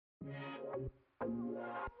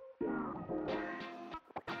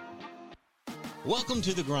Welcome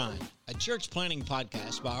to The Grind, a church planning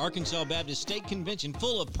podcast by Arkansas Baptist State Convention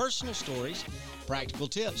full of personal stories, practical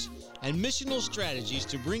tips, and missional strategies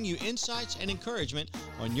to bring you insights and encouragement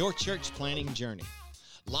on your church planning journey.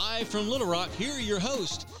 Live from Little Rock, here are your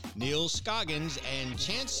hosts, Neal, Scoggins, and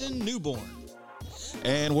Chanson Newborn.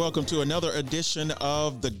 And welcome to another edition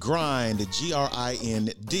of The Grind,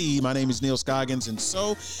 G-R-I-N-D. My name is Neal Scoggins, and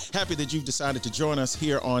so happy that you've decided to join us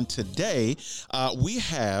here on today. We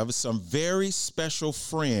have some very special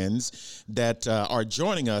friends that are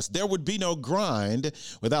joining us. There would be no Grind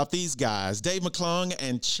without these guys, Dave McClung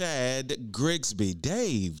and Chad Grigsby.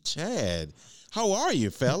 Dave, Chad, how are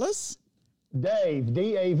you, fellas? Dave,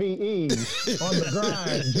 D-A-V-E, on the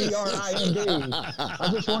grind, G-R-I-N-D.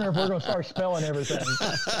 I'm just wondering if we're going to start spelling everything.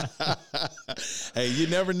 Hey, you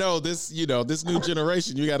never know. This new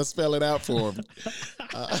generation, you got to spell it out for them.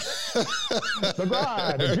 The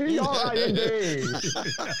grind, G-R-I-N-D.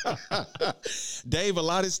 Dave, a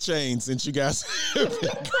lot has changed since you guys have been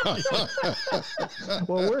gone.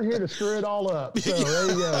 Well, we're here to screw it all up. So there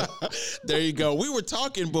you go. There you go. We were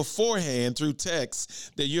talking beforehand through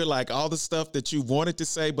text that you're like all the stuff that you wanted to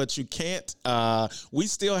say, but you can't. We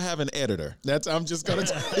still have an editor. I'm just going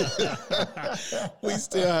to tell you. We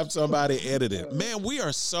still have somebody editing. Man, we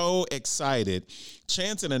are so excited.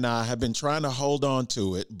 Chanson and I have been trying to hold on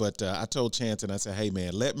to it, but I told Chanson, I said, hey,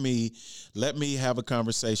 man, let me have a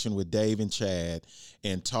conversation with Dave and Chad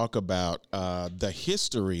and talk about the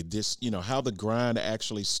history, how the grind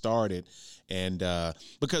actually started. And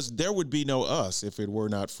because there would be no us if it were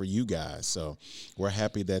not for you guys. So we're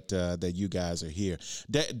happy that you guys are here.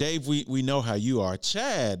 Dave, we know how you are.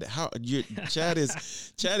 Chad, Chad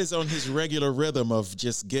is on his regular rhythm of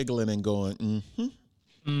just giggling and going, mm-hmm.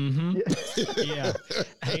 Mm-hmm. Yeah.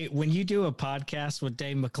 Hey, when you do a podcast with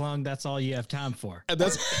Dave McClung, that's all you have time for.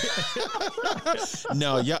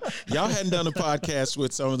 No, y'all hadn't done a podcast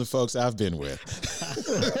with some of the folks I've been with.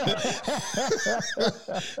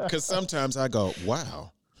 Because sometimes I go,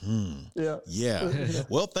 wow. Yeah.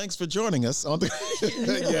 Well, thanks for joining us on the.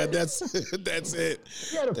 Yeah, that's it.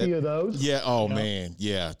 You had a few of those. Yeah. Oh man.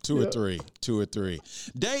 Yeah. Two or three.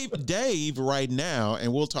 Dave, right now,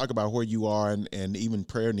 and we'll talk about where you are and even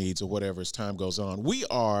prayer needs or whatever as time goes on.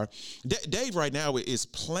 Dave right now is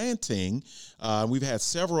planting. We've had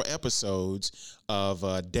several episodes of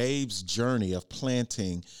Dave's journey of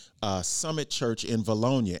planting Summit Church in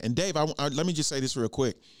Valonia. And Dave, let me just say this real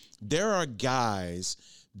quick. There are guys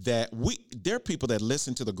there are people that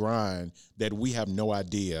listen to The Grind that we have no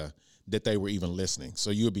idea that they were even listening. So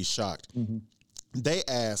you would be shocked. Mm-hmm. They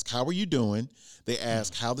ask, how are you doing? They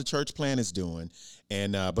ask how the church plan is doing.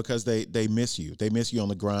 And because they miss you. They miss you on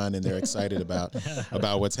The Grind, and they're excited about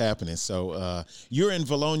what's happening. So you're in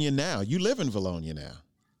Valonia now. You live in Valonia now.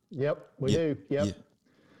 Yep, we do. Yep.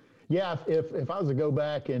 Yeah, if I was to go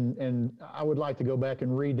back and I would like to go back and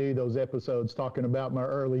redo those episodes talking about my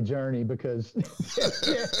early journey, because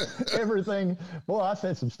everything, boy, I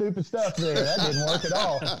said some stupid stuff there. That didn't work at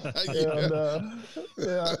all.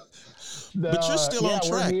 But you're still on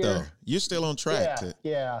track, though. You're still on track.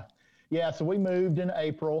 Yeah. So we moved in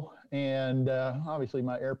April, and obviously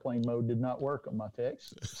my airplane mode did not work on my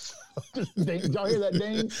text. So did y'all hear that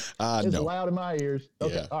ding? It's loud in my ears.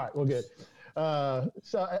 Okay, yeah. All right, well, good.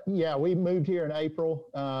 We moved here in April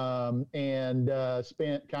and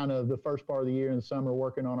spent kind of the first part of the year in the summer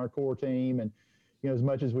working on our core team, and as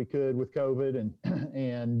much as we could with COVID,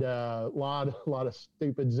 and a lot of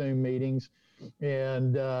stupid Zoom meetings,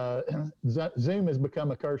 and Zoom has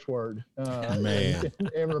become a curse word. Man,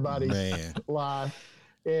 everybody's life.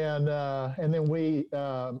 And then we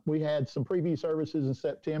had some preview services in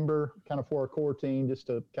September, kind of for our core team, just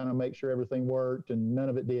to kind of make sure everything worked, and none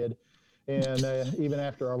of it did. And even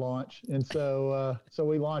after our launch, and so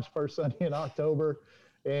we launched first Sunday in October,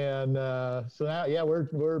 and so now we're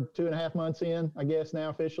 2.5 months in, I guess, now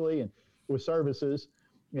officially, and with services,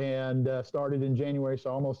 and started in January,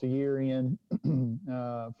 so almost a year in from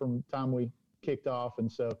the time we kicked off, and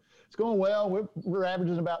so it's going well. We're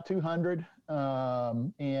averaging about 200,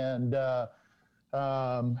 and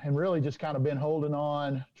really just kind of been holding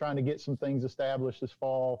on, trying to get some things established this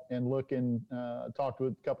fall, and talked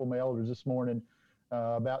with a couple of my elders this morning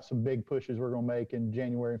about some big pushes we're going to make in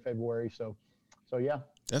January and February. So yeah.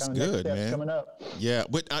 That's good, man. Coming up. Yeah,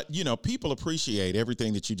 but people appreciate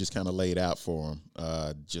everything that you just kind of laid out for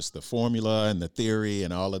them, just the formula and the theory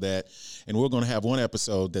and all of that. And we're going to have one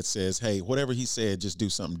episode that says, "Hey, whatever he said, just do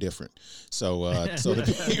something different." So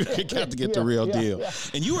the people got to get the real deal. Yeah.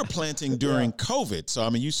 And you were planting during COVID, so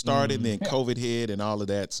you started, and then COVID hit, and all of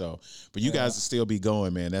that. So, but you guys will still be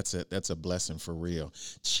going, man. That's a blessing for real.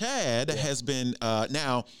 Chad has been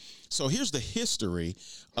now. So here's the history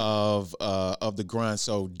of the grind.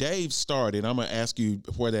 So Dave started. I'm gonna ask you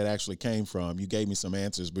where that actually came from. You gave me some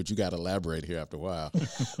answers, but you got to elaborate here after a while.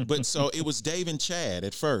 But so it was Dave and Chad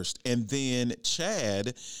at first, and then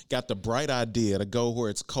Chad got the bright idea to go where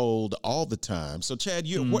it's cold all the time. So Chad,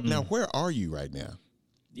 now where are you right now?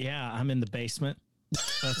 Yeah, I'm in the basement.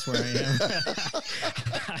 That's where I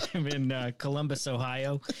am. I'm in Columbus,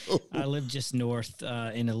 Ohio. I live just north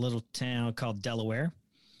in a little town called Delaware.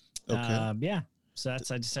 Okay. So I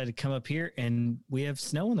decided to come up here, and we have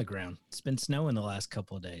snow on the ground. It's been snowing the last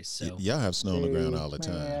couple of days. So y'all have snow on the ground all the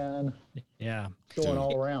time. Man. Yeah, going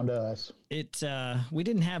all around us. We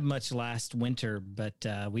didn't have much last winter, but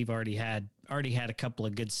we've already had a couple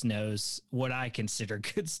of good snows. What I consider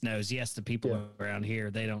good snows. Yes, the people around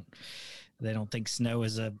here, they don't think snow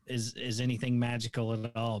is anything magical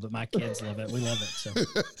at all, but my kids love it. We love it.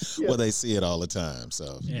 So well, they see it all the time.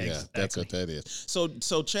 So exactly. That's what that is.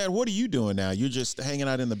 So Chad, what are you doing now? You're just hanging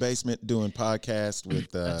out in the basement doing podcasts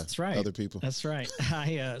with That's right. other people. That's right.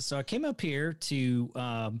 So I came up here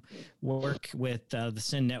to work with the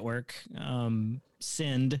Send Network.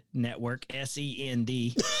 Send Network, SEND.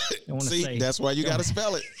 I want to say that's why you got to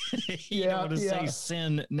spell it. You don't want to say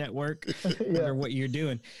Send Network or what you're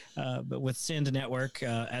doing, but with Send Network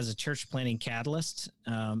as a church planting catalyst,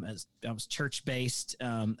 as I was church based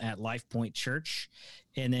at Life Point Church,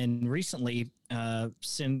 and then recently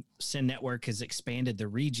Send Network has expanded the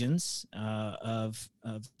regions of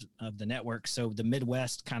the network. So the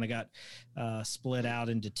Midwest kind of got split out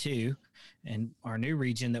into two. And our new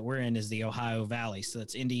region that we're in is the Ohio Valley. So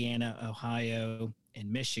that's Indiana, Ohio,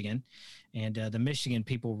 and Michigan. And the Michigan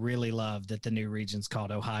people really love that the new region's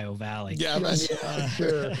called Ohio Valley. Yeah,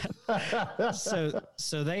 sure.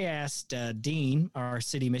 So they asked Dean, our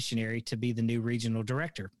city missionary, to be the new regional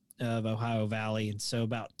director of Ohio Valley. And so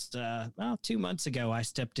about 2 months ago, I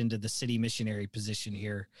stepped into the city missionary position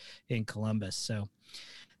here in Columbus. So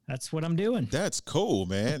that's what I'm doing. That's cool,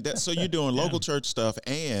 man. So you're doing local church stuff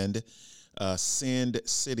and Send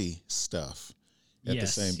City stuff at the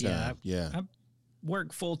same time. I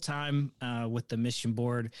work full time with the mission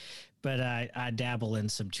board, but I dabble in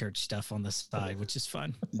some church stuff on the side, which is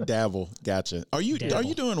fun. Dabble, gotcha. Are you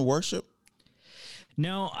doing worship?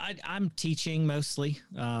 No, I'm teaching mostly.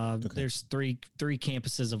 Okay. There's three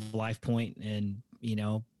campuses of Life Point, and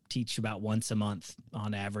teach about once a month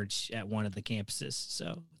on average at one of the campuses.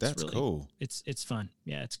 So that's really cool. It's fun.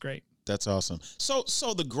 Yeah, it's great. That's awesome. So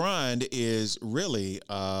the grind is really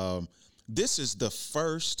this is the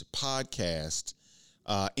first podcast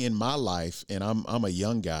in my life, and I'm a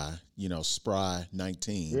young guy, spry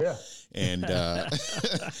 19. Yeah. And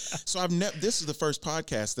so this is the first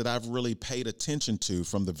podcast that I've really paid attention to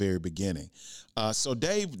from the very beginning. So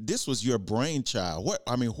Dave, this was your brainchild.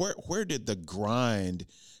 Where did the grind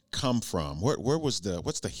come from? What's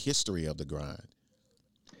the history of the grind?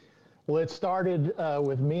 Well, it started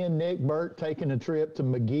with me and Nick Burt taking a trip to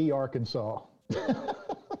McGee, Arkansas.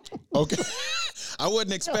 Okay. I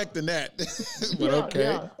wasn't expecting that, but okay.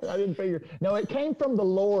 Yeah, I didn't figure. No, it came from the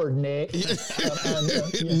Lord, Nick.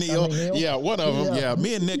 Neal. Yeah, one of them. Yeah,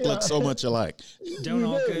 me and Nick look so much alike. You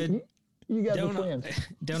guys are twins.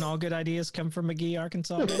 Don't all good ideas come from McGee,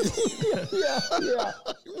 Arkansas? Yeah.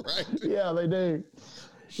 Right. Yeah, they do.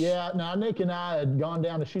 Yeah, now Nick and I had gone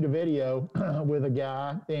down to shoot a video with a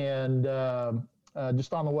guy, and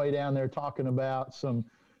just on the way down there talking about some,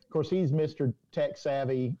 of course, he's Mr. Tech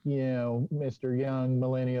savvy, Mr. Young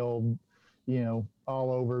Millennial, all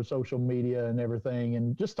over social media and everything.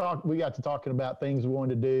 And we got to talking about things we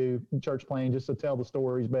wanted to do in church planting just to tell the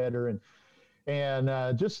stories better. And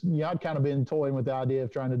I'd kind of been toying with the idea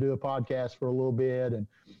of trying to do a podcast for a little bit.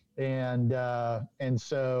 And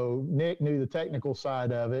so Nick knew the technical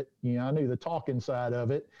side of it. I knew the talking side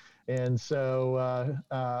of it. And so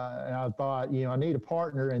I thought, I need a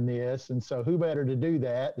partner in this. And so who better to do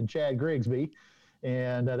that than Chad Grigsby?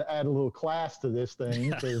 And add a little class to this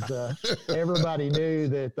thing, because everybody knew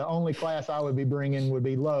that the only class I would be bringing would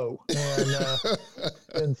be low.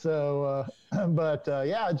 And so,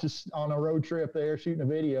 just on a road trip there, shooting a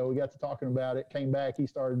video, we got to talking about it, came back, he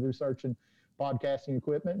started researching podcasting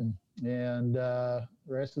equipment, and the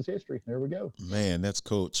rest is history. There we go. Man, that's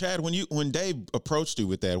cool. Chad, when Dave approached you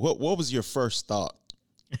with that, what was your first thought?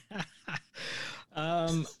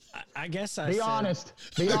 I guess I Be said, honest.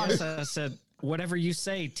 I said, whatever you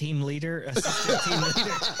say, team leader, assistant team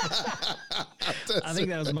leader. I think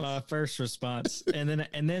that was my first response. And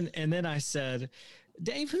then I said,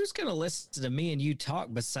 Dave, who's going to listen to me and you talk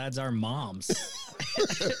besides our moms?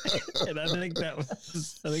 And I think that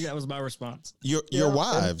was my response. Your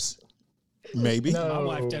wives. Maybe. No. My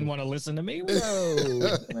wife didn't want to listen to me.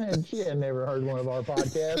 No, man, she had never heard one of our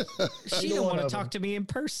podcasts. She didn't want to talk to me in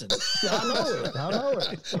person. I know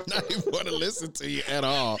it. Not even want to listen to you at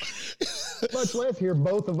all. Much less hear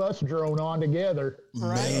both of us drone on together.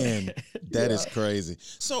 Man, that is crazy.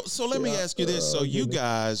 So let me ask you this. So you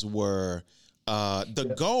guys were,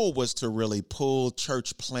 the goal was to really pull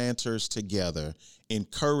church planters together,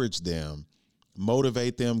 encourage them,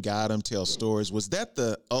 motivate them, guide them, tell stories. Was that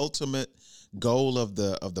the ultimate goal of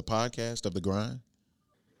the podcast, of the grind?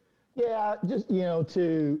 Yeah, just,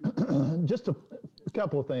 just a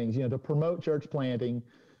couple of things, to promote church planting,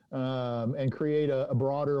 and create a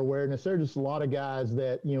broader awareness. There's just a lot of guys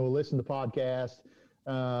that, listen to podcasts,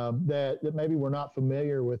 that maybe were not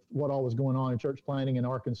familiar with what all was going on in church planting in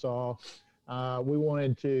Arkansas. We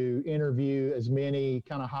wanted to interview as many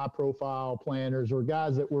kind of high profile planners or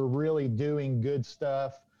guys that were really doing good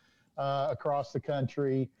stuff, across the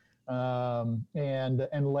country,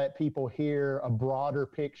 and let people hear a broader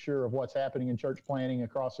picture of what's happening in church planting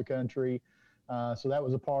across the country. So that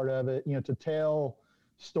was a part of it, to tell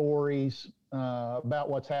stories about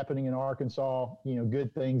what's happening in Arkansas,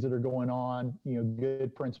 good things that are going on,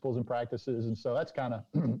 good principles and practices. And so that's kind of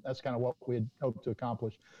what we had hoped to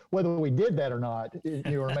accomplish. Whether we did that or not, it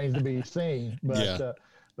remains to be seen. But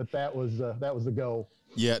but that was the goal.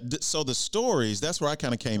 Yeah. So the stories, that's where I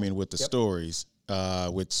kind of came in with the stories.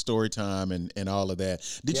 With story time and all of that.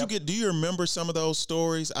 Do you remember some of those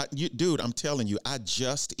stories? Dude, I'm telling you, I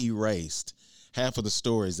just erased half of the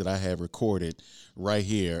stories that I have recorded right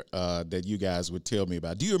here, that you guys would tell me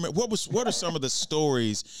about. Do you remember what are some of the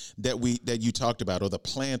stories that you talked about, or the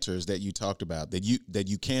planters that you talked about that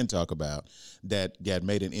you can talk about that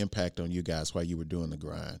made an impact on you guys while you were doing the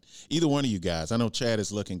grind? Either one of you guys. I know Chad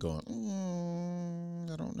is looking, going,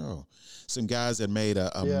 I don't know. Some guys that made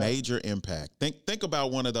a major impact. Think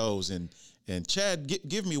about one of those, and Chad,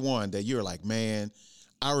 give me one that you're like, man,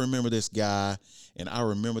 I remember this guy and I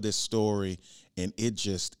remember this story, and it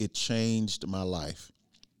changed my life.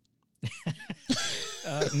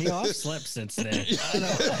 Neal, I've slept since then.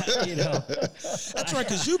 That's right,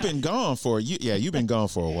 because you've been gone for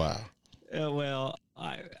a while. Well,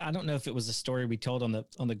 I don't know if it was a story we told on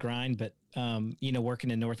the grind, but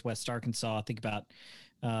working in Northwest Arkansas, I think about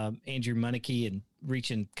Andrew Munnicky and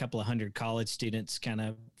reaching a couple of hundred college students kind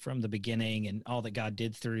of from the beginning, and all that God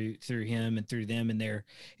did through him and through them in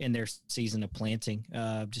their season of planting,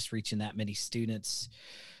 just reaching that many students.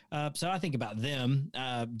 So I think about them.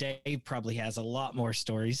 Dave probably has a lot more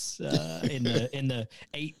stories in the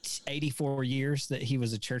 84 years that he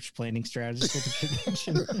was a church planting strategist at the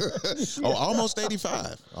convention. Almost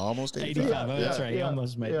 85. Almost 85. 85. Oh, that's right. He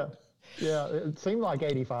almost made it. Yeah, it seemed like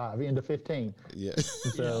 85 into 15. Yeah.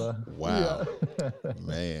 So, wow,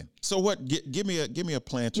 man. So what? Give me a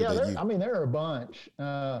planter. There are a bunch.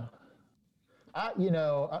 One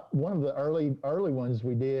of the early ones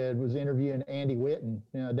we did was interviewing Andy Whitten,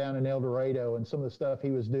 down in El Dorado, and some of the stuff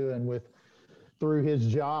he was doing through his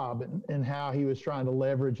job, and how he was trying to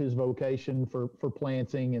leverage his vocation for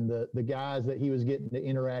planting, and the guys that he was getting to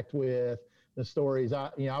interact with, the stories.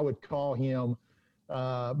 I would call him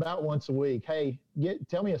about once a week. Hey,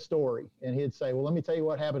 tell me a story. And he'd say, well, let me tell you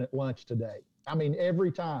what happened at lunch today. I mean,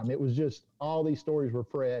 every time it was just, all these stories were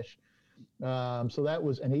fresh. So that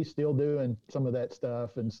was, and he's still doing some of that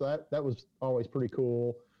stuff. And so that was always pretty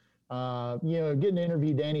cool. Getting to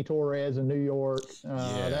interview Danny Torres in New York.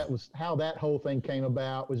 That was how that whole thing came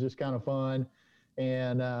about, was just kind of fun.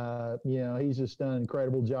 And, he's just done an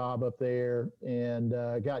incredible job up there, and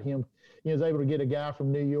got him, was able to get a guy from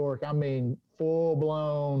New York. I mean, full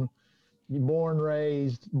blown, born,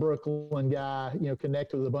 raised Brooklyn guy,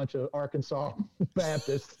 connected with a bunch of Arkansas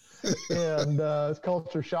Baptists. And it's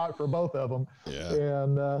culture shock for both of them. Yeah.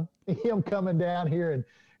 And him coming down here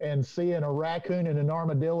and seeing a raccoon and an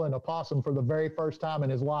armadillo and a possum for the very first time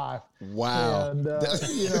in his life. Wow. And,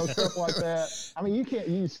 stuff like that. I mean, you can't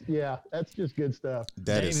use, that's just good stuff.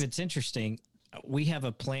 Dave, it's interesting. We have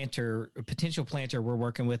a potential planter we're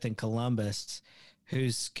working with in Columbus,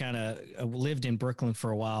 who's kind of lived in Brooklyn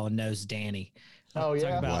for a while and knows Danny. Oh,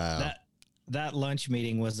 yeah. Wow. That lunch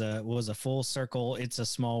meeting was a full circle. It's a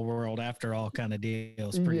small world after all kind of deal.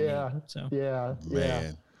 It's pretty neat. So. Yeah.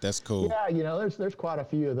 Man, that's cool. Yeah. There's quite a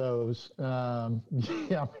few of those. I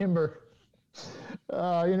remember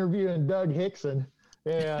interviewing Doug Hickson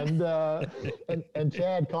and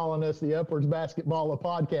Chad calling us the Upwards Basketball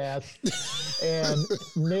podcast, and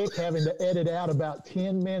Nick having to edit out about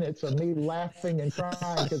 10 minutes of me laughing and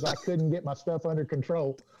crying because I couldn't get my stuff under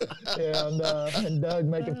control, and Doug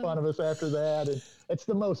making fun of us after that. And it's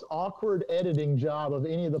the most awkward editing job of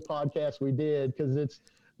any of the podcasts we did, because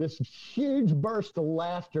this huge burst of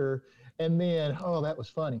laughter. And then, oh, that was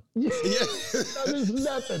funny. Yeah. There's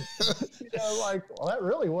nothing. Like, well, that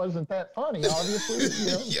really wasn't that funny, obviously.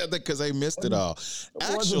 Yeah, because they missed it all.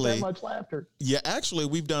 It wasn't that much laughter. Yeah, actually,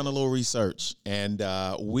 we've done a little research. And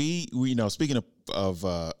we speaking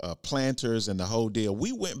of planters and the whole deal,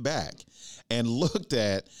 we went back and looked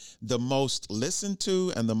at the most listened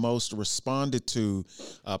to and the most responded to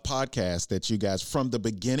podcast that you guys from the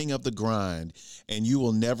beginning of the grind, and you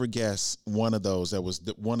will never guess one of those that was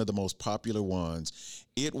one of the most popular ones.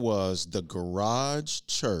 It was the Garage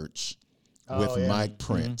Church with Mike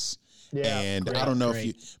Prince. Mm-hmm. Yeah, and I don't know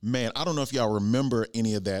if y'all remember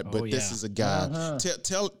any of that, but this is a guy.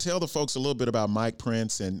 Tell the folks a little bit about Mike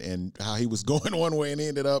Prince and how he was going one way and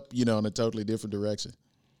ended up, in a totally different direction.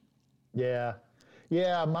 Yeah,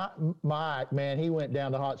 Mike, man, he went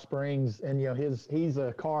down to Hot Springs, and he's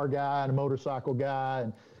a car guy and a motorcycle guy,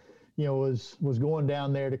 and was going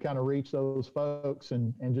down there to kind of reach those folks,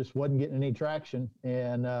 and just wasn't getting any traction,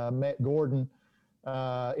 and met Gordon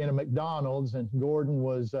in a McDonald's, and Gordon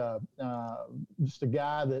was just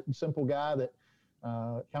a simple guy that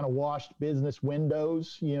kind of washed business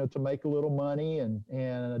windows, to make a little money, and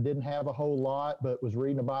didn't have a whole lot, but was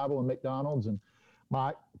reading the Bible in McDonald's, and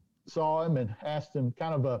Mike saw him and asked him,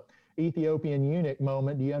 kind of a Ethiopian eunuch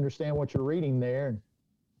moment, do you understand what you're reading there? And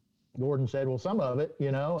Gordon said, well, some of it,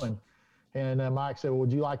 and Mike said, well,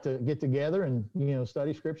 would you like to get together and,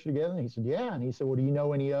 study scripture together? And he said, yeah. And he said, well, do you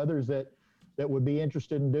know any others that would be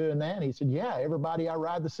interested in doing that? And he said, yeah, everybody I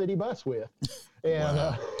ride the city bus with. And,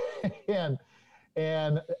 wow.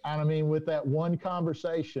 and I mean, with that one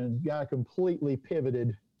conversation, guy completely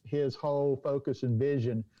pivoted his whole focus and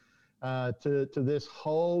vision to this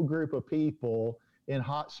whole group of people in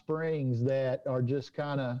Hot Springs that are just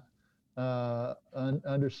kind of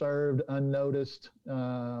underserved, unnoticed,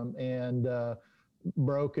 and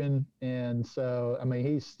broken. And so, I mean,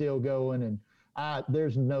 he's still going, and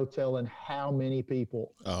there's no telling how many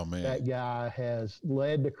people that guy has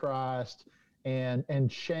led to Christ and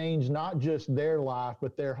changed not just their life,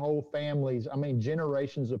 but their whole families. I mean,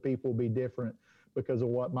 generations of people will be different because of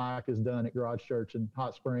what Mike has done at Garage Church in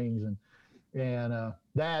Hot Springs. And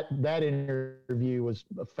that interview was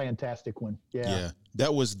a fantastic one. Yeah.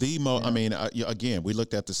 That was the most, I mean, again, we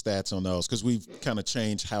looked at the stats on those because we've kind of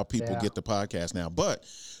changed how people get the podcast now. But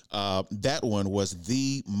that one was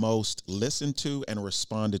the most listened to and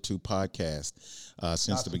responded to podcast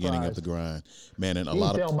since the beginning of the grind. Man, and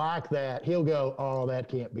you tell Mike that, he'll go, oh, that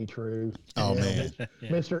can't be true. Oh, man.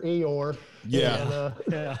 Mr. Eeyore. Yeah.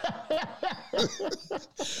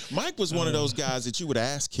 Mike was one of those guys that you would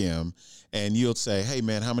ask him, and you'll say, hey,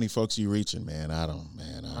 man, how many folks are you reaching? Man, I don't.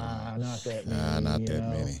 Not that many. Not that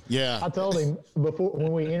many. Yeah. I told him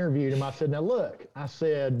when we interviewed him, I said, now look, I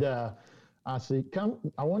said, come,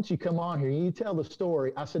 I want you to come on here. You tell the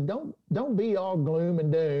story. I said, don't be all gloom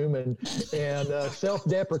and doom and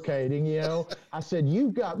self-deprecating, I said,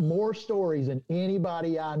 you've got more stories than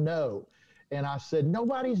anybody I know. And I said,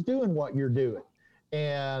 nobody's doing what you're doing.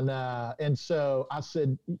 And so I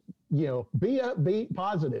said, be upbeat,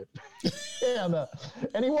 positive. and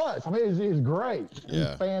he was. I mean, he was great. He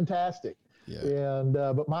was fantastic. Yeah. And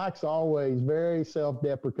but Mike's always very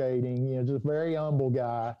self-deprecating, just very humble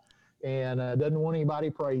guy, and doesn't want anybody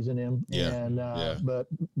praising him. But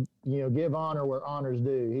give honor where honor's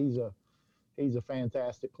due. He's a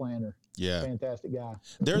fantastic planner. Yeah. Fantastic guy.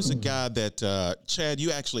 There's a guy that Chad,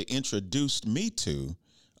 you actually introduced me to.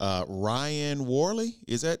 Ryan Worley.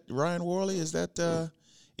 Is that Ryan Worley? Is that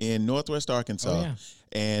in Northwest Arkansas? Oh, yeah.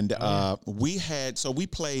 And we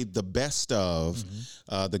played the best of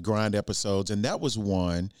the grind episodes, and that was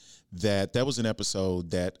an episode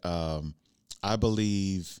that I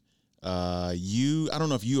believe I don't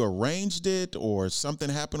know if you arranged it or something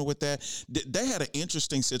happened with that. They had an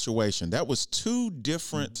interesting situation. That was two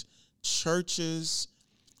different churches.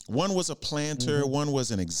 One was a planter, one was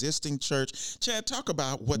an existing church. Chad, talk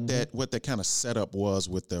about what that kind of setup was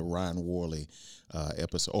with the Ryan Worley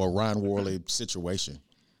episode or Ryan Worley situation.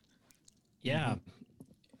 Yeah.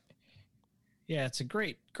 Yeah, it's a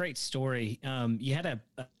great story. You had a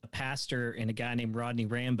pastor and a guy named Rodney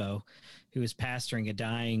Rambo who was pastoring a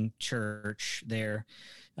dying church there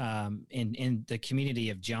in the community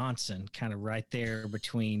of Johnson, kind of right there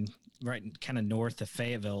kind of north of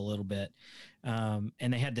Fayetteville a little bit. And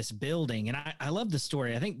they had this building, and I love the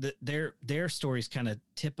story. I think that their story is kind of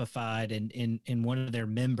typified in one of their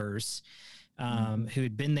members who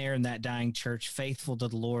had been there in that dying church, faithful to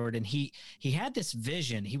the Lord. And he had this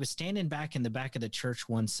vision. He was standing back in the back of the church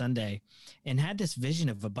one Sunday and had this vision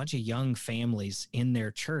of a bunch of young families in their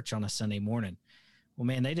church on a Sunday morning. Well,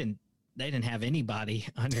 man, they didn't they didn't have anybody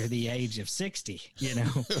under the age of 60,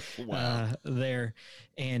 Wow. there.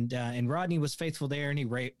 And Rodney was faithful there.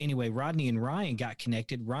 Anyway, Rodney and Ryan got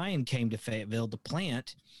connected. Ryan came to Fayetteville to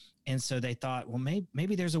plant. And so they thought, well,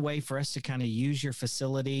 maybe there's a way for us to kind of use your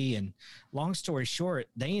facility. And long story short,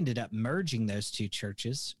 they ended up merging those two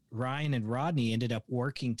churches. Ryan and Rodney ended up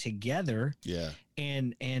working together. Yeah.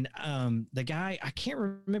 And the guy, I can't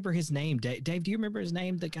remember his name. Dave, do you remember his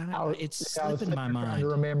name? The guy, it's slipping my mind. Trying to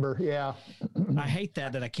remember. Yeah. I hate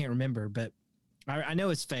that I can't remember, but I know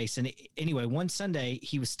his face. And anyway, one Sunday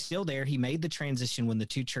he was still there. He made the transition when the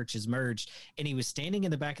two churches merged, and he was standing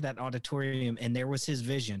in the back of that auditorium, and there was his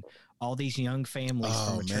vision. All these young families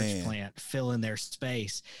from a church plant filling their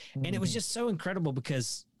space. Mm-hmm. And it was just so incredible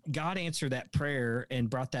because God answered that prayer and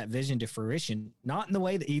brought that vision to fruition, not in the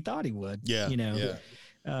way that he thought he would. Yeah.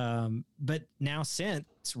 But now since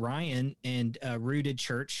Ryan and Rooted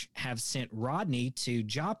Church have sent Rodney to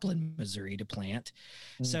Joplin, Missouri to plant.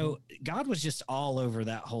 Mm-hmm. So God was just all over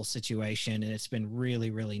that whole situation. And it's been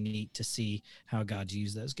really, really neat to see how God's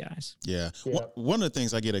used those guys. Yeah. One of the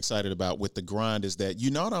things I get excited about with the grind is that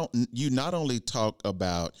you not only talk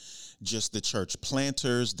about just the church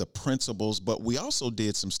planters, the principals, but we also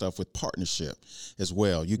did some stuff with partnership as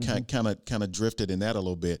well. You kind of drifted in that a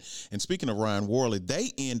little bit. And speaking of Ryan Worley,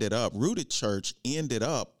 Rooted Church ended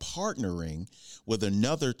up partnering with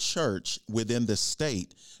another church within the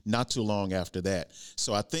state not too long after that.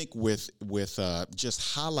 So I think with just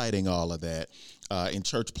highlighting all of that, in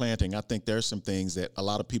church planting, I think there's some things that a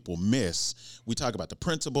lot of people miss. We talk about the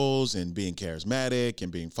principles and being charismatic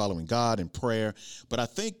and following God in prayer, but I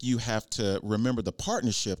think you have to remember the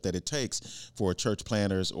partnership that it takes for church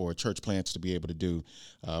planters or church plants to be able to do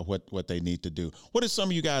what they need to do. What are some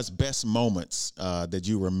of you guys' best moments that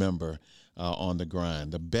you remember on the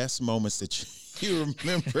grind? The best moments that you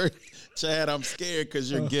remember? Chad, I'm scared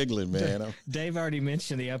because you're giggling, man. Dave already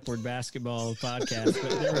mentioned the Upward Basketball podcast,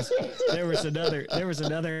 but there was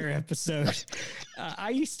another episode. I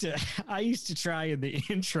used to try in the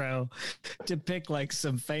intro to pick like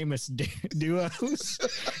some famous duos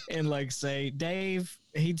and like say Dave.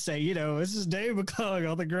 He'd say, this is Dave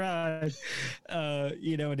McClung on the grind,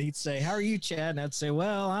 and he'd say, how are you, Chad? And I'd say,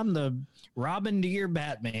 well, I'm the Robin to your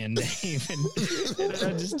Batman, Dave. And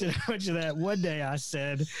I just did a bunch of that. One day I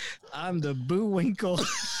said, I'm the Bullwinkle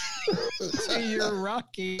to your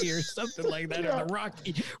Rocky or something like that, or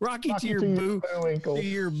the Rocky to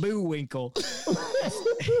your Bullwinkle.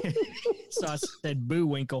 So I said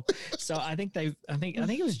Bullwinkle. So I think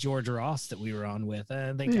it was George Ross that we were on with.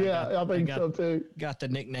 I think so too. Got the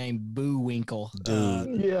nickname Bullwinkle. So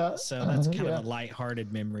that's kind of a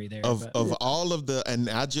lighthearted memory there. Of all of and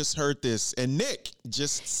I just heard this, and Nick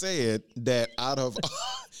just said that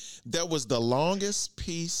that was the longest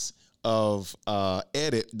piece of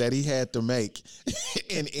edit that he had to make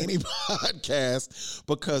in any podcast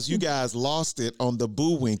because you guys lost it on the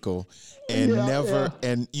Bullwinkle and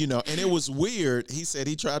and it was weird. He said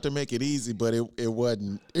he tried to make it easy, but it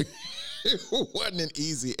wasn't. It wasn't an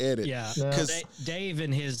easy edit. Yeah, because Dave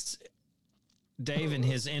and his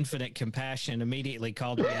infinite compassion immediately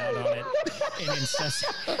called me out on it and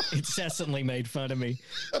incessantly made fun of me.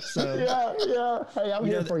 So hey, I'm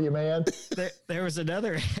here for you, man. There was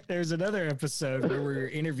another episode where we were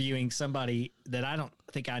interviewing somebody that I don't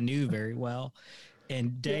think I knew very well,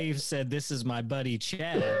 and Dave said, "This is my buddy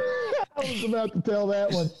Chad." I was about to tell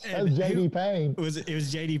that one. That was J.D. Payne. It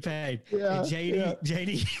was J.D. Payne. Yeah, and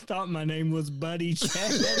JD thought my name was Buddy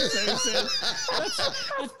Chad. So he said,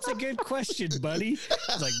 that's a good question, buddy.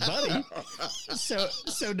 I was like, buddy.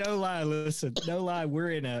 So no lie, listen, no lie.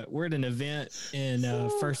 We're at an event in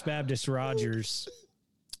First Baptist Rogers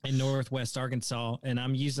in Northwest Arkansas, and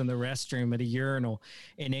I'm using the restroom at a urinal,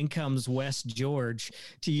 and in comes West George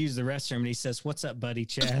to use the restroom, and he says, "What's up, buddy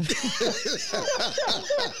Chad?"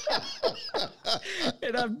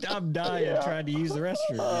 And I'm dying trying to use the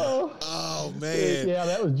restroom. Oh man. Yeah,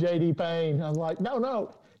 that was J.D. Payne. I'm like,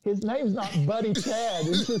 no. His name's not Buddy Chad.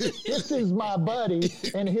 This is my buddy,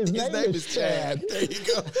 and his name is Chad. There you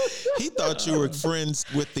go. He thought you were friends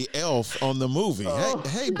with the elf on the movie.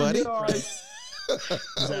 Hey, buddy.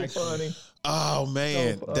 Exactly. Funny. Oh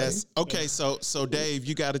man, that's okay. So Dave,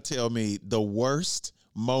 you got to tell me the worst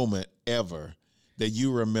moment ever that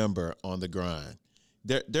you remember on the grind.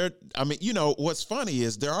 I mean, what's funny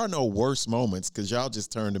is there are no worst moments because y'all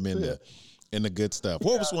just turned them into good stuff.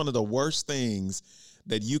 What was one of the worst things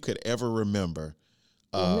that you could ever remember?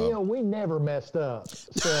 Neal, we never messed up.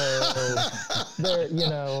 So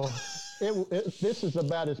this is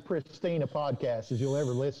about as pristine a podcast as you'll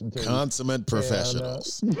ever listen to. Consummate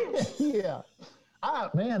professionals. Yeah.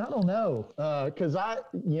 Man, I don't know. Cause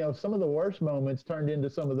some of the worst moments turned into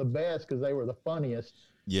some of the best cause they were the funniest.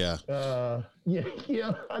 Yeah.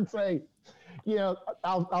 I'd say,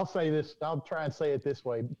 I'll say this, I'll try and say it this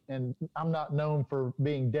way. And I'm not known for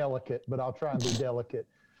being delicate, but I'll try and be delicate.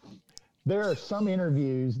 There are some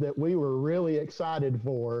interviews that we were really excited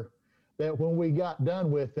for that when we got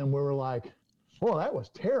done with them, we were like, well, that was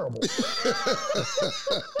terrible.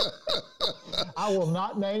 I will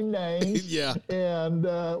not name names. Yeah. And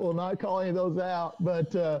will not call any of those out.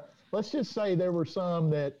 But let's just say there were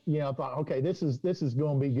some that, I thought, okay, this is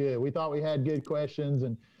going to be good. We thought we had good questions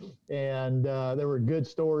and there were good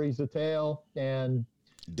stories to tell. And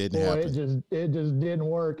didn't happen. It just didn't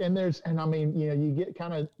work. And you get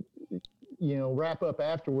kind of, wrap up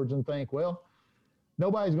afterwards and think, well,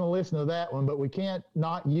 nobody's going to listen to that one, but we can't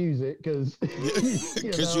not use it because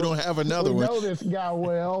you don't have another one. We know this guy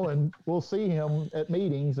well, and we'll see him at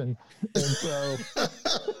meetings, and so.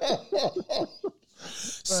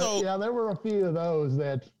 So yeah, there were a few of those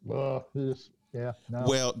that just. Yeah. No.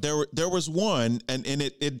 Well, there was one, and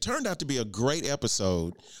it turned out to be a great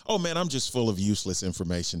episode. Oh man, I'm just full of useless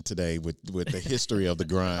information today with the history of the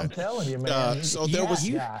grind. I'm telling you, man. So there was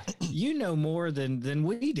you know more than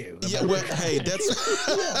we do. Yeah. Well, hey, that's.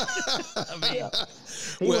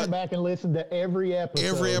 He went back and listened to every episode.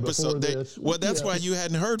 Every episode. That's why you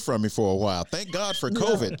hadn't heard from me for a while. Thank God for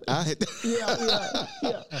COVID. I had.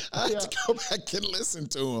 I had to go back and listen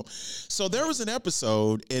to him. So there was an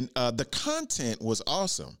episode, and the content was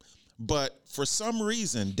awesome, but for some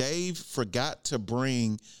reason Dave forgot to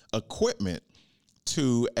bring equipment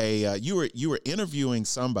to you were interviewing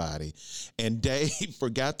somebody, and Dave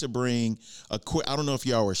forgot to bring I don't know if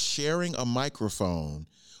y'all were sharing a microphone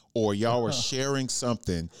or y'all were sharing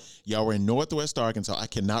something. Y'all were in Northwest Arkansas. I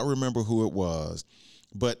cannot remember who it was,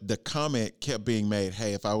 but the comment kept being made,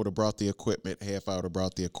 hey, if I would have brought the equipment,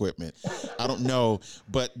 I don't know.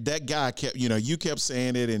 But that guy kept, you kept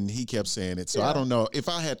saying it and he kept saying it. So I don't know. If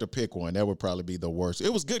I had to pick one, that would probably be the worst.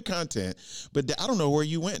 It was good content, but I don't know where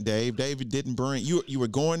you went, Dave. David didn't bring, you were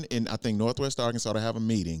going in, I think, Northwest Arkansas to have a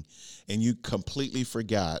meeting, and you completely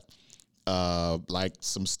forgot like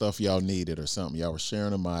some stuff y'all needed or something. Y'all were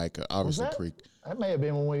sharing a mic. Obviously, that may have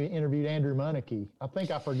been when we interviewed Andrew Munnicky. I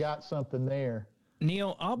think I forgot something there.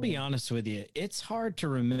 Neal, I'll be honest with you. It's hard to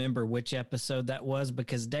remember which episode that was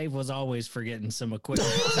because Dave was always forgetting some equipment.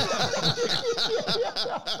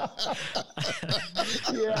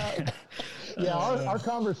 Yeah. Our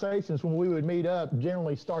conversations when we would meet up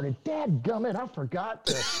generally started, "Dadgummit, I forgot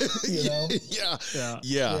to,"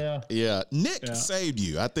 Yeah. Nick saved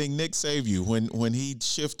you. I think Nick saved you when he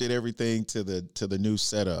shifted everything to the new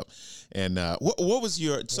setup. And what was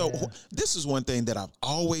your? So this is one thing that I've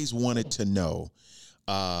always wanted to know.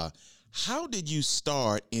 How did you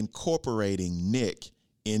start incorporating Nick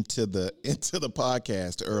into the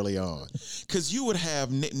podcast early on? Because you would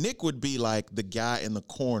have Nick would be like the guy in the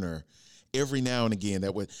corner every now and again.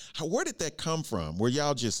 Where did that come from? Were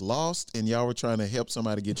y'all just lost and y'all were trying to help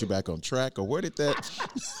somebody get you back on track, or where did that?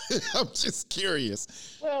 I'm just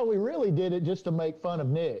curious. Well, we really did it just to make fun of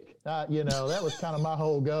Nick. That was kind of my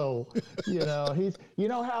whole goal. He's,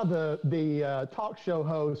 how the talk show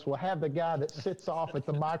host will have the guy that sits off at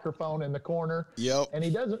the microphone in the corner. Yep. And he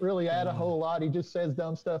doesn't really add a whole lot. He just says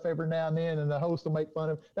dumb stuff every now and then, and the host will make fun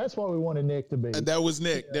of him. That's what we wanted Nick to be. And that was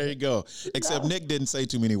Nick. Yeah. There you go. Except Nick didn't say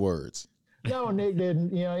too many words. No, Nick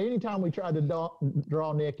didn't. Anytime we tried to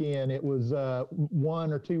draw Nick in, it was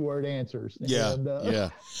 1 or 2 word answers. Yeah, yeah.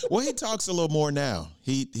 Well, he talks a little more now.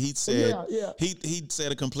 He said he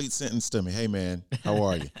said a complete sentence to me. Hey, man, how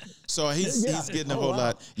are you? So he's getting a whole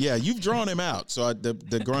lot. Yeah, you've drawn him out. So the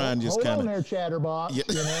grind just kind of. Hold on there, chatterbox. Yeah.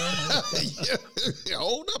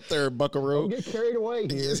 Hold up there, buckaroo. Don't get carried away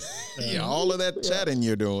here. All of that chatting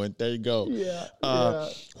you're doing. There you go. Yeah.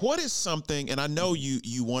 What is something, and I know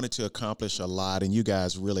you wanted to accomplish a lot, and you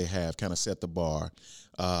guys really have kind of set the bar.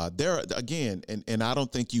 There again, and I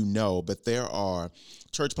don't think but there are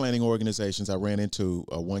church planting organizations. I ran into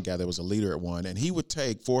one guy that was a leader at one, and he would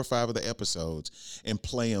take 4 or 5 of the episodes and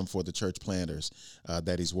play them for the church planters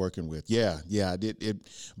that he's working with. Yeah, it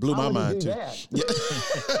blew my mind too. Yeah.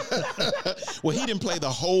 Well, he didn't play the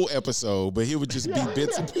whole episode, but he would just be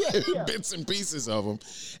bits and pieces of them,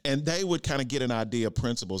 and they would kind of get an idea of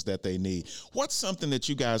principles that they need. What's something that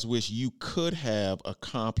you guys wish you could have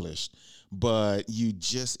accomplished, but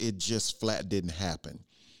it just flat didn't happen?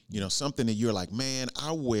 Something that you're like, man,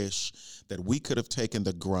 I wish that we could have taken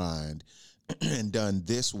the grind and done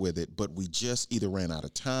this with it, but we just either ran out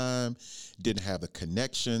of time, didn't have the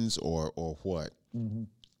connections, or what? Mm-hmm.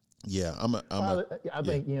 Yeah, I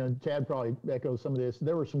think, Chad probably echoes some of this.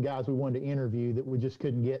 There were some guys we wanted to interview that we just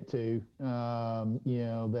couldn't get to.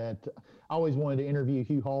 That I always wanted to interview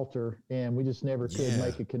Hugh Halter, and we just never could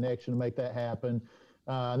make a connection to make that happen.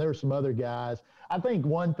 There were some other guys. I think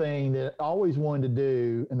one thing that I always wanted to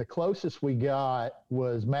do, and the closest we got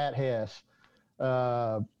was Matt Hess,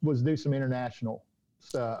 was do some international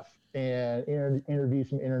stuff and interview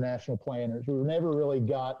some international planners. We never really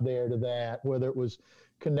got there to that, whether it was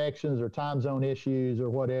connections or time zone issues or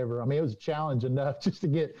whatever. I mean, it was a challenge enough just to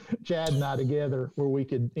get Chad and I together where we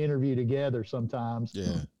could interview together sometimes.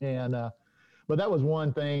 Yeah. And, but that was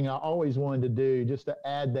one thing I always wanted to do, just to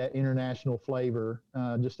add that international flavor,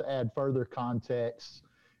 just to add further context.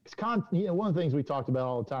 Because one of the things we talked about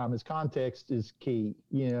all the time is context is key,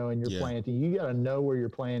 in your planting. You got to know where you're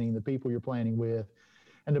planting, the people you're planting with,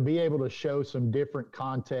 and to be able to show some different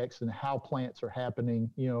contexts and how plants are happening,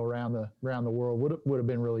 around the world would have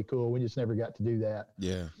been really cool. We just never got to do that.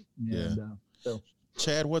 Yeah. So,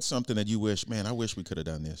 Chad, what's something that you wish, man, I wish we could have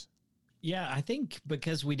done this? Yeah, I think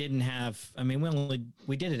because we didn't have,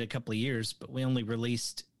 we did it a couple of years, but we only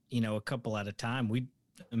released, a couple at a time. We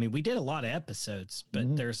did a lot of episodes,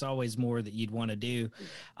 but there's always more that you'd want to do.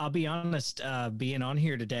 I'll be honest, being on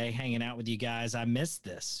here today, hanging out with you guys, I missed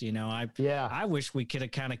this. I wish we could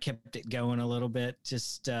have kind of kept it going a little bit,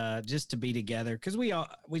 just to be together, because we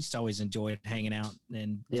just always enjoyed hanging out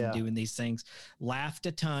and doing these things. Laughed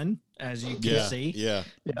a ton, as you can see. Yeah.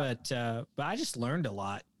 But I just learned a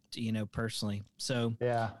lot, personally. So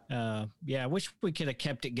I wish we could have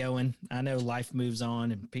kept it going. I know life moves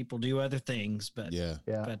on and people do other things, but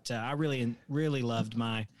but I really loved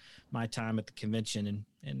my time at the convention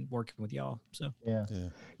and working with y'all. So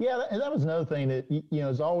and that was another thing that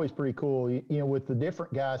is always pretty cool, with the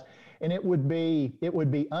different guys, and it would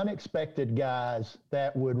be unexpected guys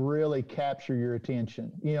that would really capture your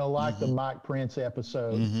attention, like the Mike Prince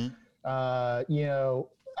episode.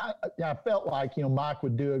 I felt like, Mike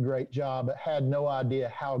would do a great job, but had no idea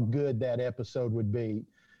how good that episode would be.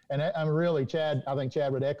 And I'm really, Chad, I think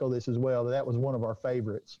Chad would echo this as well, that was one of our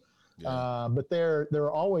favorites. Yeah. But there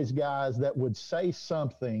are always guys that would say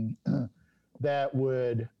something that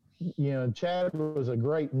would, Chad was a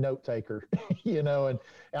great note taker, and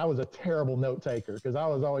I was a terrible note taker because I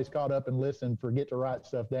was always caught up and listen, forget to write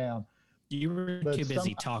stuff down. You were too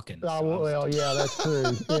busy talking. Yeah, that's true.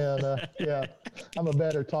 I'm a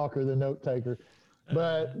better talker than note taker.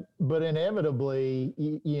 But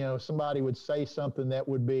inevitably, somebody would say something that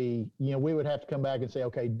would be, we would have to come back and say,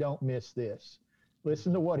 okay, don't miss this.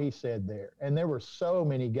 Listen to what he said there. And there were so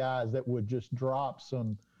many guys that would just drop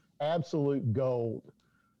some absolute gold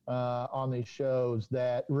on these shows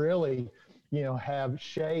that really, have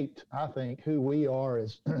shaped, I think, who we are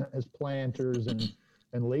as planters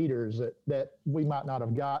and leaders that we might not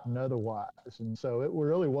have gotten otherwise. And so it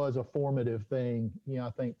really was a formative thing, I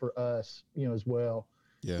think for us, as well,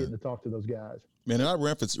 getting to talk to those guys. Man, and I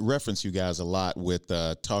reference you guys a lot with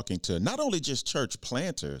talking to not only just church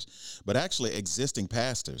planters, but actually existing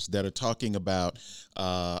pastors that are talking about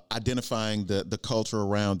identifying the culture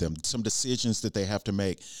around them, some decisions that they have to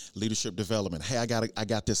make, leadership development. Hey, I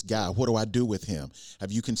got this guy. What do I do with him?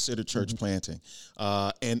 Have you considered church planting?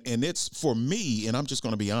 And it's for me, and I'm just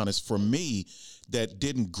going to be honest, for me, that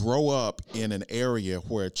didn't grow up in an area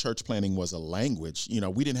where church planting was a language.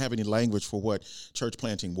 We didn't have any language for what church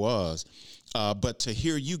planting was. But to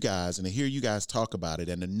hear you guys and to hear you guys talk about it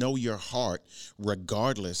and to know your heart,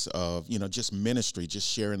 regardless of, just ministry, just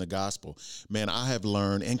sharing the gospel, man, I have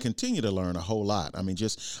learned and continue to learn a whole lot. I mean,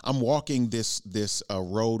 I'm walking this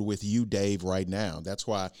road with you, Dave, right now. That's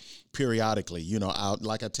why periodically,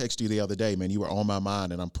 like I texted you the other day, man, you were on my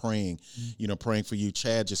mind and I'm praying, praying for you.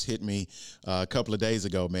 Chad just hit me a couple of days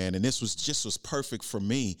ago, man. And this was perfect for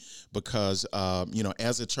me because,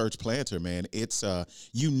 as a church planter, man, it's,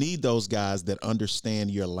 you need those guys that understand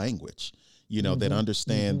your language, that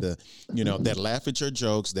understand that laugh at your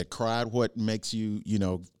jokes, that cried what makes you,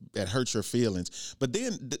 that hurts your feelings, but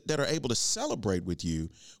then that are able to celebrate with you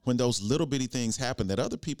when those little bitty things happen that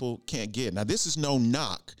other people can't get. Now, this is no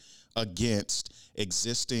knock against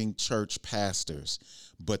existing church pastors,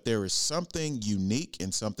 but there is something unique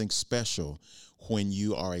and something special when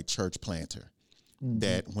you are a church planter.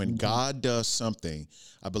 That when God does something,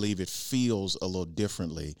 I believe it feels a little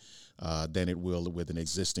differently than it will with an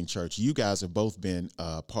existing church. You guys have both been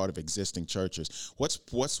part of existing churches.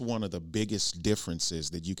 What's one of the biggest differences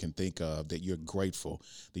that you can think of that you're grateful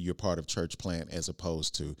that you're part of church plant as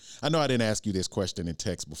opposed to? I know I didn't ask you this question in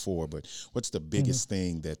text before, but what's the biggest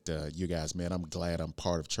thing that you guys, man, I'm glad I'm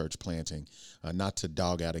part of church planting, not to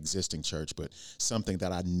dog out existing church, but something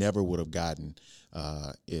that I never would have gotten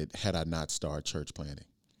had I not started church planting?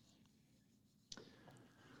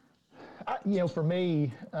 For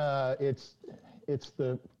me, it's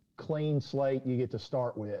the clean slate you get to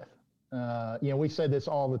start with. We say this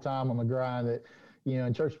all the time on the grind that,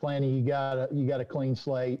 in church planting, you got a clean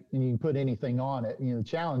slate and you can put anything on it. The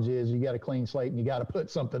challenge is you got a clean slate and you got to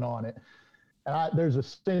put something on it. And there's a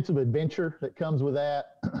sense of adventure that comes with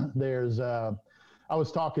that. I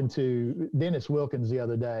was talking to Dennis Wilkins the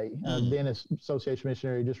other day. Dennis, Association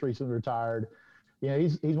missionary, just recently retired.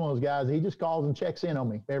 He's one of those guys, he just calls and checks in on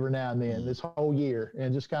me every now and then this whole year.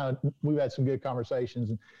 And just we've had some good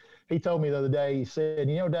conversations. And he told me the other day, he said,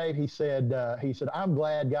 Dave, he said, I'm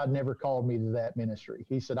glad God never called me to that ministry.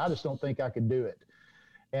 He said, I just don't think I could do it.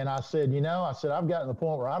 And I said, I've gotten to the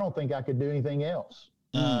point where I don't think I could do anything else.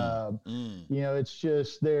 It's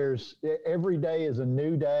just, every day is a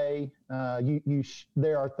new day.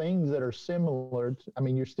 There are things that are similar.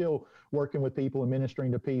 You're still working with people and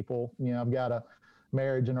ministering to people. I've got a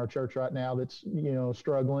marriage in our church right now that's,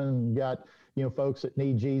 struggling, and got, folks that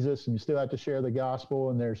need Jesus, and you still have to share the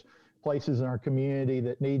gospel. And there's places in our community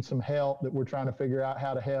that need some help that we're trying to figure out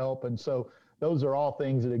how to help. And so those are all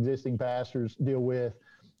things that existing pastors deal with.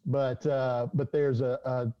 But there's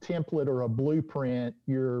a template or a blueprint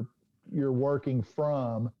you're working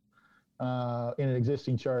from in an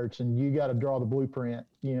existing church, and you got to draw the blueprint,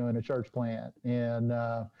 in a church plant. And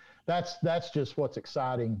that's just what's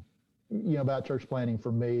exciting, about church planting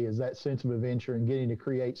for me, is that sense of adventure and getting to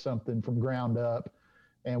create something from ground up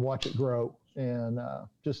and watch it grow, and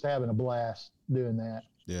just having a blast doing that.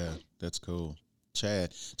 Yeah, that's cool.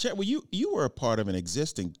 Chad, well, you were a part of an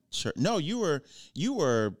existing church. No, you were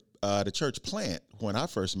the church plant when I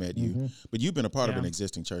first met you, but you've been a part of an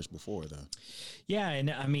existing church before, though. Yeah,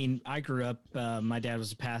 and I grew up. My dad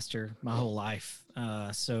was a pastor my whole life,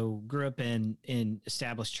 so grew up in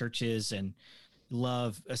established churches and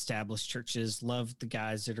love established churches. Love the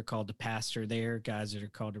guys that are called to pastor there, guys that are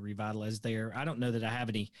called to revitalize there. I don't know that I have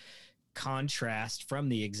any contrast from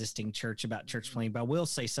the existing church about church planting, but I will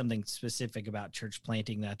say something specific about church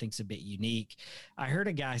planting that I think is a bit unique. I heard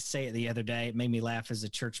a guy say it the other day. It made me laugh as a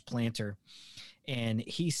church planter. And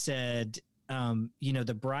he said,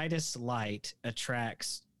 the brightest light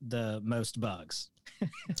attracts the most bugs.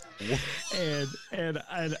 and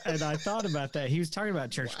I thought about that. He was talking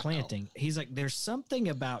about church planting. He's like, there's something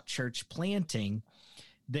about church planting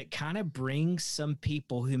that kind of brings some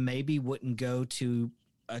people who maybe wouldn't go to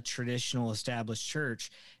a traditional established church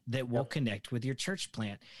that will connect with your church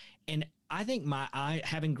plant. And I think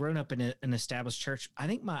having grown up in an established church, I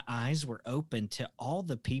think my eyes were open to all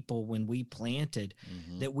the people when we planted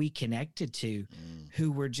that we connected to,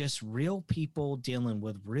 who were just real people dealing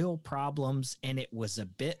with real problems. And it was a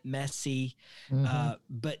bit messy.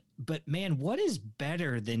 But man, what is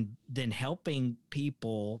better than helping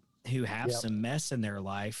people who have some mess in their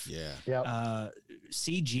life,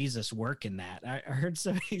 see Jesus work in that. I heard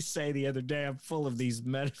somebody say the other day, I'm full of these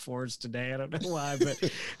metaphors today. I don't know why, but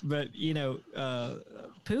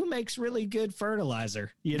poo makes really good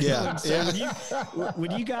fertilizer. When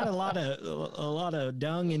you got a lot of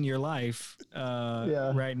dung in your life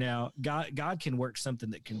right now, God can work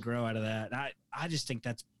something that can grow out of that. I just think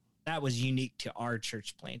that was unique to our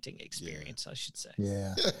church planting experience, I should say.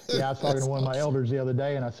 Yeah. I was talking to one of my elders the other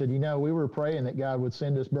day, and I said, we were praying that God would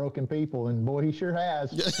send us broken people, and boy, he sure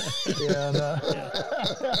has. But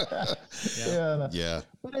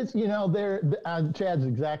it's, Chad's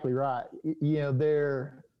exactly right.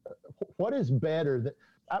 What is better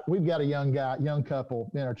we've got a young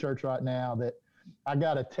couple in our church right now that I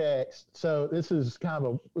got a text. So this is kind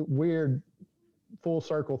of a weird full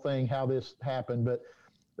circle thing, how this happened, but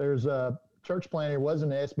there's a church planter,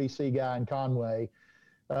 wasn't an SBC guy in Conway,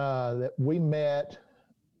 that we met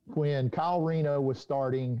when Kyle Reno was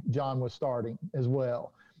starting, John was starting as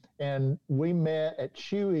well. And we met at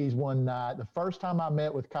Chewy's one night. The first time I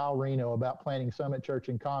met with Kyle Reno about planting Summit Church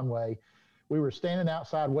in Conway, we were standing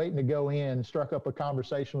outside waiting to go in and struck up a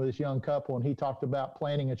conversation with this young couple, and he talked about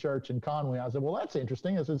planting a church in Conway. I said, well, that's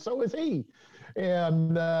interesting. I said, so is he.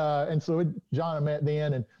 And so John and I met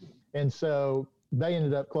then, and so they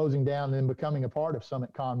ended up closing down and then becoming a part of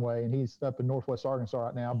Summit Conway, and he's up in Northwest Arkansas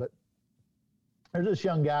right now. But there's this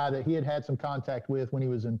young guy that he had some contact with when he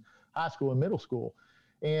was in high school and middle school,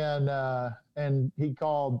 and he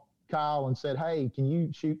called Kyle and said, hey, can you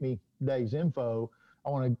shoot me Dave's info? I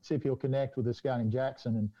want to see if he'll connect with this guy named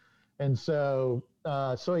Jackson. And so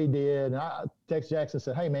he did. And I texted Jackson and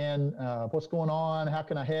said, hey, man, what's going on? How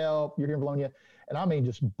can I help? You're here in Bologna. And I mean,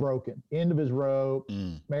 just broken, end of his rope,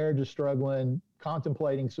 marriage is struggling,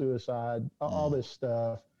 contemplating suicide, all this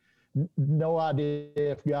stuff. No idea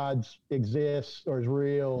if God exists or is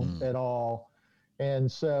real at all.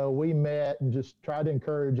 And so we met and just tried to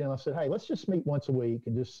encourage him. I said, hey, let's just meet once a week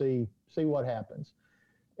and just see what happens.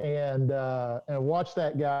 And watch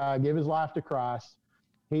that guy give his life to Christ.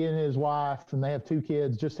 He and his wife, and they have 2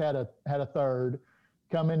 kids, just had a third,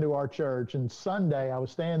 come into our church. And Sunday, I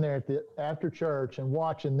was standing there after church and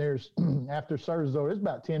watching. There's after service is over, it's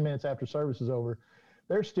about 10 minutes after service is over.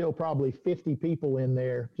 There's still probably 50 people in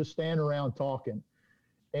there just standing around talking.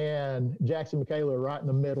 And Jackson and Michaela are right in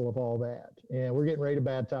the middle of all that. And we're getting ready to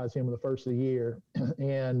baptize him in the first of the year.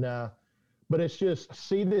 And but it's just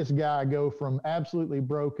see this guy go from absolutely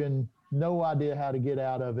broken, no idea how to get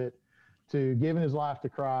out of it, to giving his life to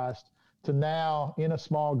Christ, to now in a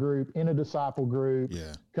small group, in a disciple group,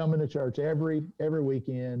 coming to church every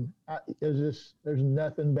weekend. There's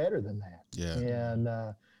nothing better than that. Yeah. And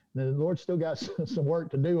the Lord still got some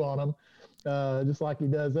work to do on him, just like he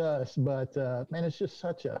does us. But man, it's just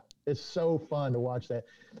it's so fun to watch that.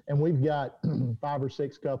 And we've got 5 or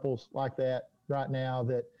 6 couples like that right now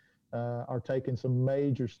that are taking some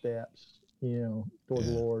major steps, toward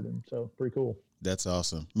the Lord. And so pretty cool. That's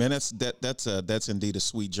awesome, man. That's indeed a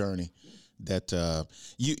sweet journey. That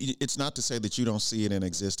it's not to say that you don't see it in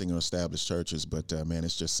existing or established churches, but man,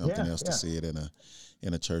 it's just something else to see it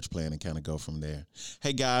in a church plan and kind of go from there.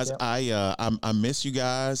 Hey guys, I miss you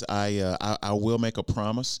guys. I will make a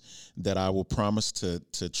promise that I will promise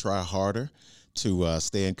to try harder to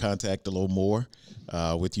stay in contact a little more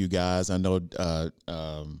with you guys. I know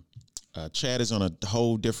Chad is on a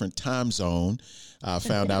whole different time zone. I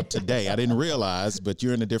found out today. I didn't realize, but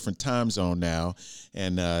you're in a different time zone now.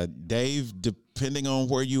 And Dave, depending on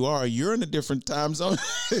where you are, you're in a different time zone.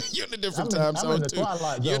 You're in a different time zone I'm in the too.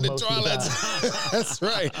 Twilight You're in the zone twilight zone. That's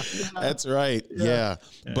right. That's right. Yeah.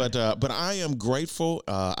 But I am grateful.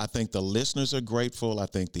 I think the listeners are grateful. I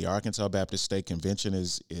think the Arkansas Baptist State Convention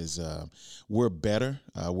is we're better.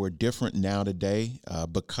 We're different now today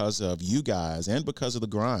because of you guys and because of the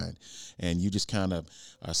grind. And you just kind of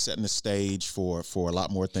are setting the stage for a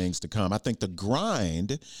lot more things to come. I think the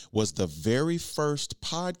grind was the very first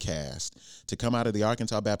podcast to come out of the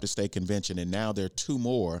Arkansas Baptist State Convention, and now there are 2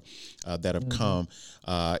 more that have come.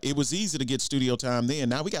 It was easy to get studio time then.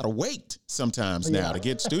 Now we got to wait sometimes now to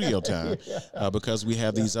get studio time because we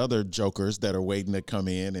have these other jokers that are waiting to come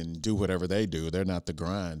in and do whatever they do. They're not the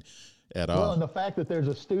grind at all. Well, and the fact that there's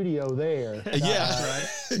a studio there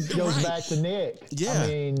goes back to Nick. Yeah, I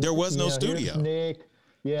mean, there was no studio. Nick.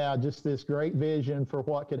 Yeah, just this great vision for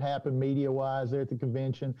what could happen media-wise there at the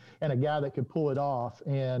convention, and a guy that could pull it off.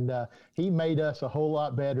 And he made us a whole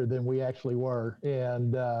lot better than we actually were.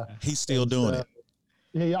 And he's still doing it.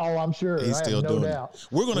 Yeah, I'm sure. He's still doing it.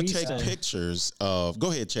 We're going to take pictures of.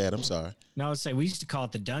 Go ahead, Chad. I'm sorry. No, I would say we used to call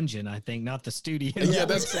it the dungeon. I think, not the studio. Yeah,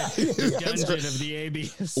 that's the dungeon of the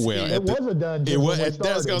ABS. Well, it was a dungeon. It was.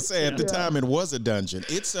 I was going to say at the time it was a dungeon.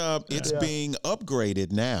 It's being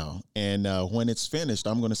upgraded now, and when it's finished,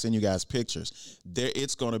 I'm going to send you guys pictures.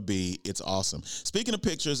 It's awesome. Speaking of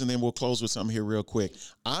pictures, and then we'll close with something here real quick.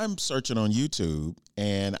 I'm searching on YouTube,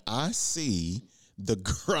 and I see the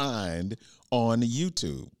grind on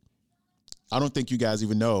YouTube. I don't think you guys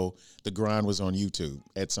even know the grind was on YouTube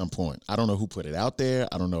at some point. I don't know who put it out there.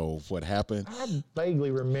 I don't know what happened. I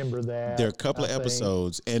vaguely remember that. There are a couple of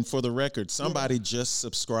episodes. And for the record, somebody just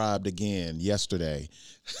subscribed again yesterday.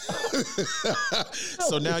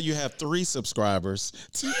 So now you have 3 subscribers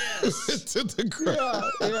to the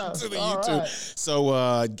grind, to the YouTube. Right.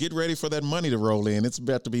 So get ready for that money to roll in. It's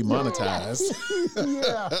about to be monetized.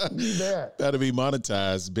 You bet. That'll be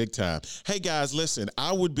monetized big time. Hey guys, listen,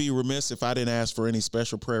 I would be remiss if I didn't ask for any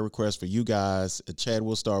special prayer requests for you guys. Chad,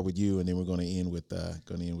 we'll start with you, and then we're going to end with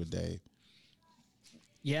Dave.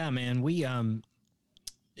 Yeah, man, we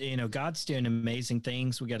God's doing amazing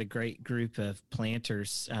things. We got a great group of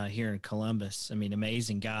planters here in Columbus. I mean,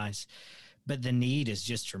 amazing guys, but the need is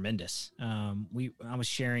just tremendous. I was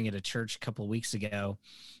sharing at a church a couple of weeks ago,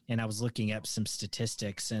 and I was looking up some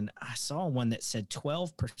statistics, and I saw one that said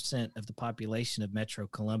 12% of the population of Metro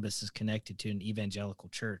Columbus is connected to an evangelical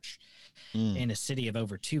church in a city of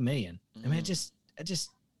over 2 million. I mean, it just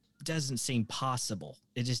doesn't seem possible.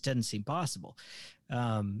 It just doesn't seem possible.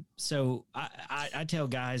 So I tell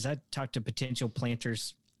guys, I talk to potential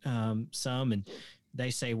planters, some, and they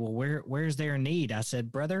say, well, where's their need? I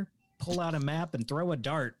said, brother, pull out a map and throw a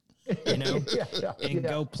dart and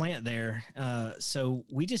go plant there. So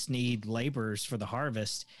we just need laborers for the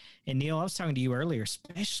harvest. And Neal, I was talking to you earlier,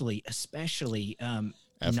 especially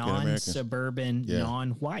non-suburban,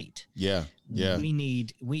 non-white. Yeah.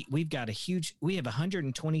 We've got we have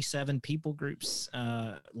 127 people groups,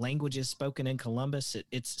 languages spoken in Columbus.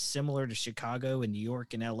 It's similar to Chicago and New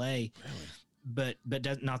York and LA, really? but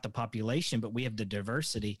not the population, but we have the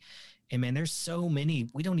diversity. And man, there's so many,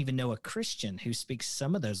 we don't even know a Christian who speaks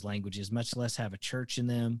some of those languages, much less have a church in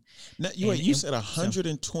them. Now, you said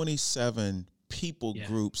 127 people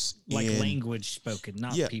groups, like language spoken,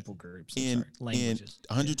 not people groups. Languages.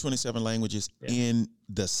 In 127 languages in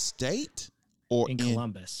the state or in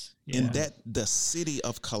Columbus. In the city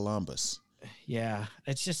of Columbus. Yeah,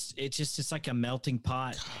 it's like a melting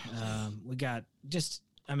pot. We got just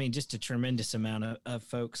a tremendous amount of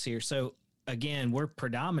folks here. So again, we're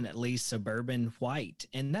predominantly suburban white,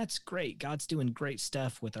 and that's great. God's doing great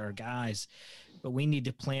stuff with our guys, but we need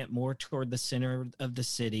to plant more toward the center of the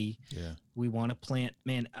city. Yeah. We want to plant,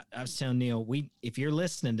 man, I was telling Neal, if you're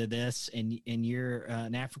listening to this and you're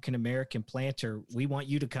an African-American planter, we want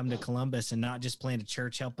you to come to Columbus and not just plant a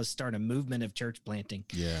church, help us start a movement of church planting.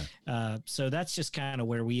 Yeah. So that's just kind of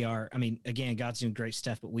where we are. I mean, again, God's doing great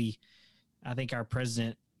stuff, but I think our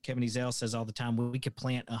president, Kevin Ezell, says all the time, we could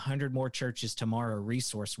plant 100 more churches tomorrow,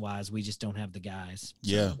 resource-wise. We just don't have the guys.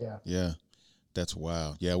 So. Yeah. That's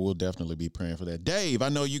wild. Yeah, we'll definitely be praying for that. Dave, I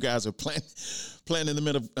know you guys are planning in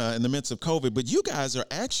the midst of COVID, but you guys are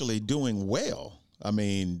actually doing well. I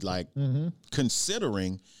mean, like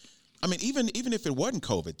considering, I mean, even if it wasn't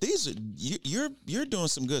COVID, you're doing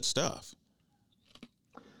some good stuff.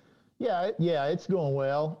 Yeah, it's going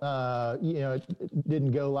well. It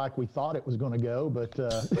didn't go like we thought it was going to go, but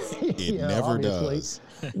it never does.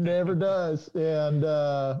 Never does. And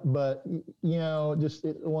but just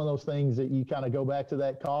one of those things that you kind of go back to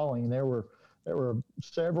that calling. There were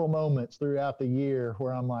several moments throughout the year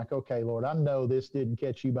where I'm like, okay, Lord, I know this didn't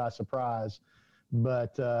catch you by surprise,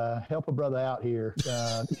 but help a brother out here.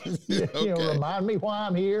 Remind me why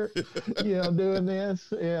I'm here, doing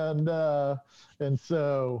this. And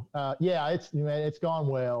so, it's gone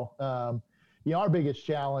well. Our biggest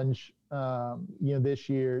challenge, this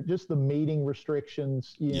year, just the meeting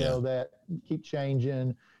restrictions, that keep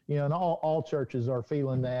changing, and all churches are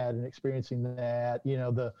feeling that and experiencing that,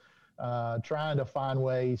 trying to find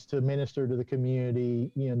ways to minister to the community,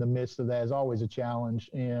 in the midst of that is always a challenge.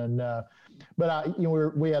 And, but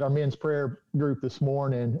we had our men's prayer group this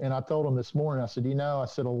morning, and I told them this morning, I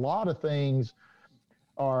said, a lot of things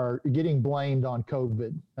are getting blamed on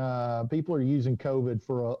COVID. People are using COVID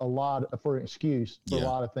for an excuse for a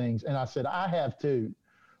lot of things. And I said, I have too,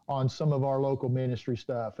 on some of our local ministry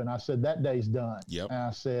stuff. And I said, that day's done. Yep. And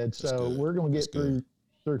I said, we're going to get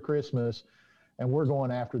through Christmas, and we're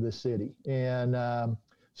going after this city. And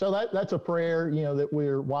so that's a prayer, that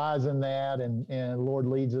we're wise in that, and Lord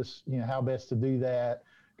leads us, how best to do that.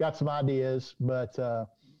 Got some ideas, but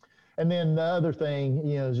and then the other thing,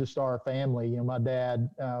 is just our family. My dad,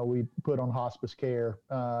 we put on hospice care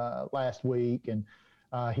last week, and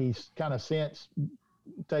he's kind of since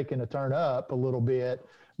taken a turn up a little bit,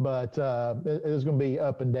 but it's going to be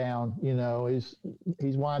up and down.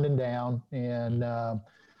 He's winding down, and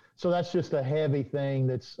so that's just a heavy thing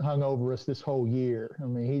that's hung over us this whole year. I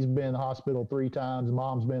mean, he's been in the hospital 3 times.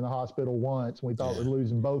 Mom's been in the hospital once, and we thought we're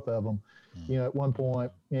losing both of them, at one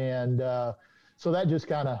point. And so that just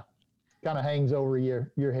kind of hangs over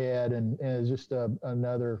your head, and is just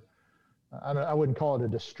another. I wouldn't call it a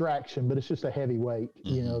distraction, but it's just a heavy weight,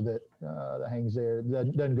 that hangs there.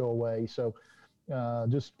 That doesn't go away. So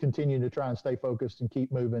just continue to try and stay focused and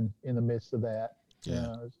keep moving in the midst of that. It's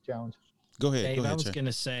a challenge. Go ahead. Dave, I was going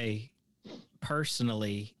to say,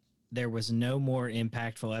 personally, there was no more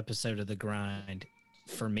impactful episode of The Grind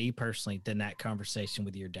for me personally than that conversation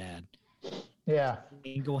with your dad. Yeah.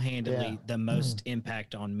 Single-handedly, the most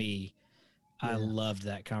impact on me. I loved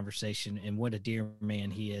that conversation, and what a dear man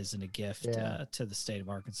he is, and a gift to the state of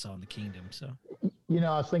Arkansas and the kingdom. So, I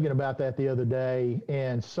was thinking about that the other day,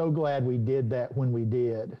 and so glad we did that when we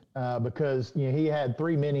did, because he had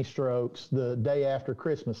 3 mini strokes the day after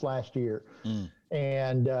Christmas last year,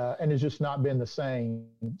 and it's just not been the same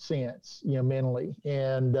since, mentally,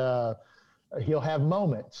 and he'll have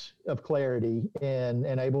moments of clarity and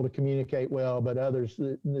able to communicate well, but others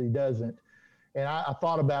he doesn't. And I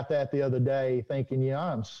thought about that the other day, thinking,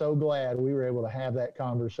 I'm so glad we were able to have that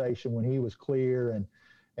conversation when he was clear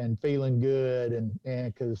and feeling good. And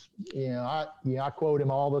because, I quote him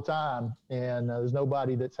all the time, and there's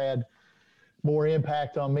nobody that's had more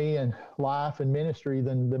impact on me in life and ministry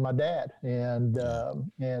than my dad. And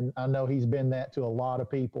I know he's been that to a lot of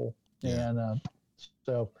people. Yeah. And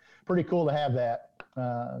so pretty cool to have that,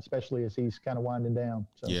 especially as he's kind of winding down.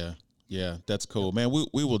 So. Yeah, that's cool, man.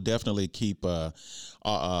 We will definitely keep both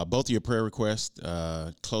of your prayer requests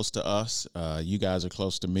close to us. You guys are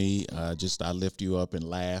close to me. I lift you up and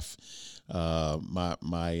laugh. My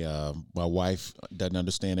wife doesn't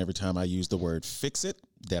understand every time I use the word "fix it"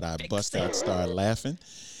 that I bust out, start laughing.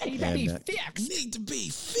 Need to be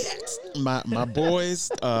fixed. My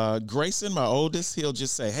boys, Grayson, my oldest, he'll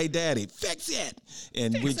just say, "Hey, Daddy, fix it,"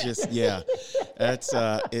 and we just that's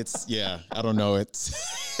I don't know,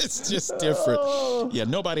 it's just different. Yeah,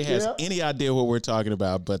 nobody has any idea what we're talking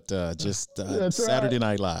about, but Saturday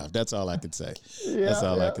Night Live. That's all I could say. That's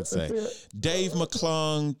all I could say. Dave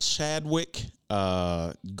McClung, Chadwick,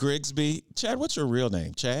 Grigsby. Chad, what's your real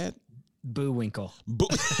name? Chad? Boowinkle.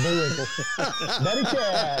 Boowinkle. Buddy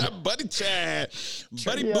Chad. Buddy Chad.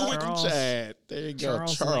 Buddy Boowinkle Chad. There you go.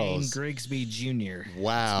 Charles Lane Grigsby Jr.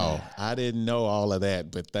 Wow. I didn't know all of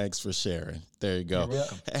that, but thanks for sharing. There you go.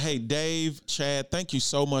 Hey, Dave, Chad, thank you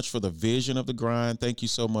so much for the vision of the grind. Thank you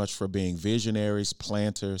so much for being visionaries,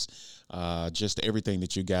 planters, just everything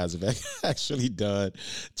that you guys have actually done.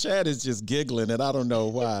 Chad is just giggling, and I don't know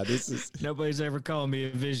why. Nobody's ever called me a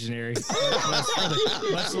visionary,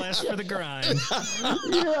 much less for the grind.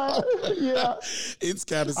 Yeah. It's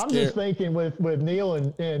kind of scary. I'm just thinking with Neal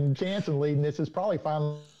and Chanson leading, this is probably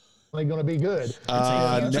finally going to be good.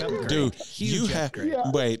 Dude,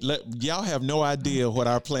 y'all have no idea what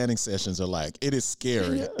our planning sessions are like. It is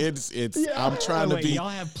scary. I'm trying to be. Y'all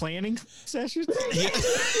have planning sessions?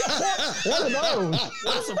 What are those?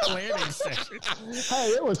 What's a planning session? Hey,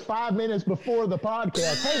 it was 5 minutes before the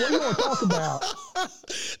podcast. Hey, what do you want to talk about?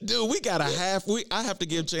 Dude, we got I have to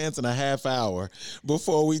give Chanson a half hour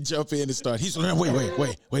before we jump in and start. He's like,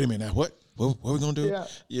 wait a minute now. What are we gonna do?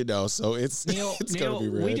 Yeah. So it's Neal, gonna be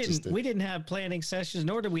really interesting. We didn't have planning sessions,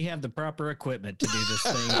 nor did we have the proper equipment to do this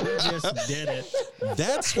thing. We just did it.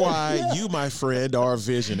 That's why you, my friend, are a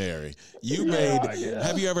visionary. You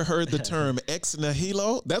have you ever heard the term ex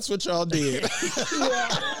nihilo? That's what y'all did.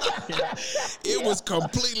 It was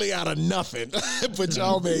completely out of nothing, but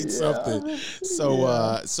y'all made something.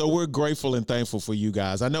 So we're grateful and thankful for you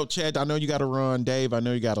guys. I know, Chad, I know you got to run. Dave, I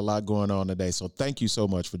know you got a lot going on today. So thank you so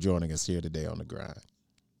much for joining us here today on The Grind.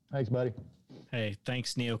 Thanks, buddy. Hey,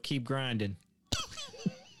 thanks, Neal. Keep grinding.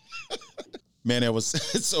 Man, that was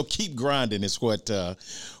so. Keep grinding is what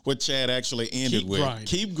Chad actually ended with.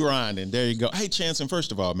 Keep grinding. There you go. Hey, Chanson,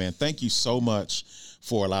 first of all, man, thank you so much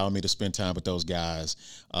for allowing me to spend time with those guys.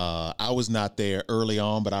 I was not there early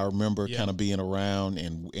on, but I remember kind of being around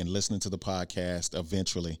and listening to the podcast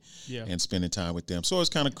eventually and spending time with them. So it's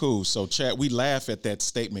kind of cool. So, Chad, we laugh at that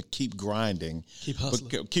statement, keep grinding. Keep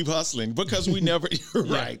hustling. Keep hustling, because we never,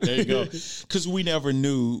 right, there you go. Because we never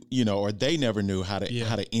knew, or they never knew how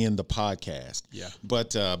to end the podcast. Yeah.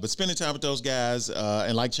 But spending time with those guys,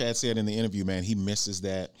 and like Chad said in the interview, man, he misses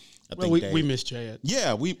that. We miss Chad.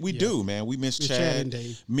 Yeah, we do, man. We miss Chad. And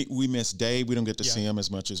Dave. We miss Dave. We don't get to see him as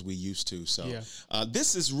much as we used to. So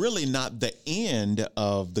this is really not the end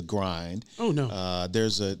of the grind. Oh, no.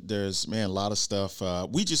 There's a lot of stuff.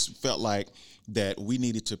 We just felt like that we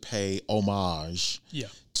needed to pay homage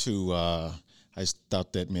to, I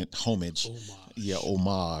thought that meant homage.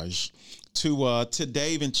 Homage. To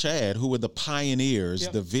Dave and Chad, who were the pioneers,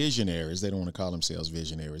 the visionaries. They don't want to call themselves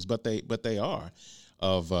visionaries, but they are.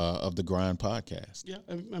 Of the Grind podcast. Yeah,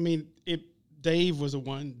 I mean, Dave was the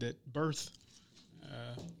one that birthed,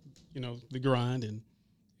 the Grind,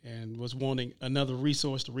 and was wanting another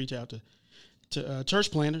resource to reach out to church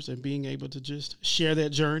planners and being able to just share that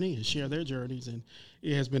journey and share their journeys. And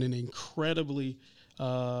it has been an incredibly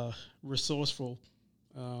resourceful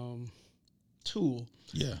tool.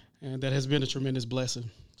 Yeah, and that has been a tremendous blessing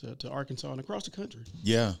to Arkansas and across the country.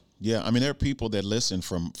 Yeah. Yeah, I mean, there are people that listen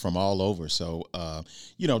from all over. So,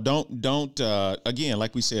 don't again,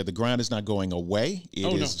 like we said, the grind is not going away.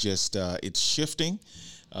 It is just it's shifting,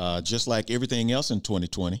 just like everything else in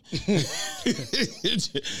 2020.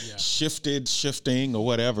 Shifting, or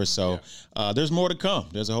whatever. So, there's more to come.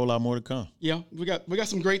 There's a whole lot more to come. Yeah, we got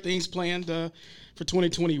some great things planned for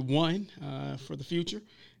 2021 for the future,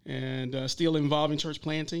 and still involving church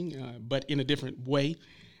planting, but in a different way.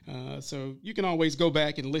 So you can always go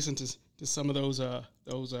back and listen to some of those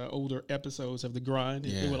older episodes of The Grind.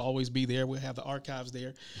 It will always be there. We'll have the archives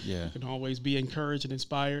there. Yeah. You can always be encouraged and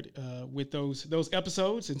inspired with those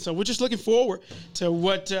episodes. And so we're just looking forward to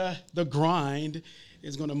what The Grind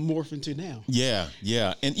is going to morph into now. Yeah,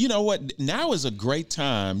 yeah. And you know what? Now is a great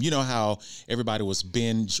time. You know how everybody was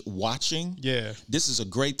binge watching? Yeah. This is a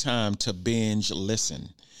great time to binge listen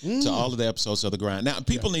to all of the episodes of The Grind. Now,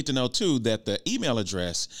 people need to know, too, that the email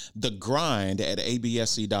address,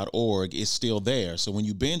 thegrind@absc.org, is still there. So when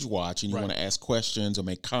you binge watch and you want to ask questions or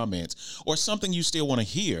make comments or something you still want to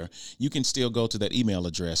hear, you can still go to that email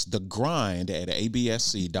address,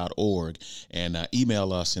 thegrind@absc.org, and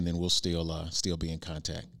email us, and then we'll still be in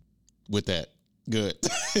contact with that. Good.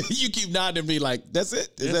 You keep nodding and be like, that's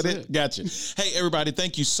it? Is that it? Gotcha. Hey, everybody,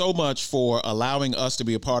 thank you so much for allowing us to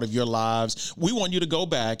be a part of your lives. We want you to go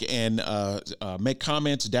back and make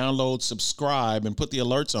comments, download, subscribe, and put the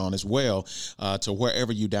alerts on as well to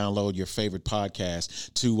wherever you download your favorite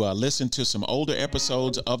podcast to listen to some older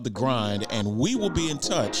episodes of The Grind, and we will be in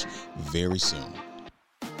touch very soon.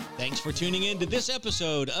 Thanks for tuning in to this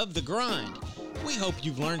episode of The Grind. We hope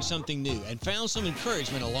you've learned something new and found some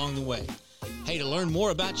encouragement along the way. Hey, to learn more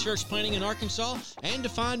about church planting in Arkansas and to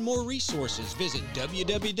find more resources, visit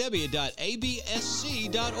www.absc.org.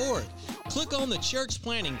 Click on the Church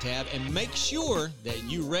Planting tab and make sure that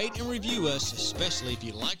you rate and review us, especially if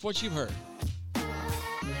you like what you've heard.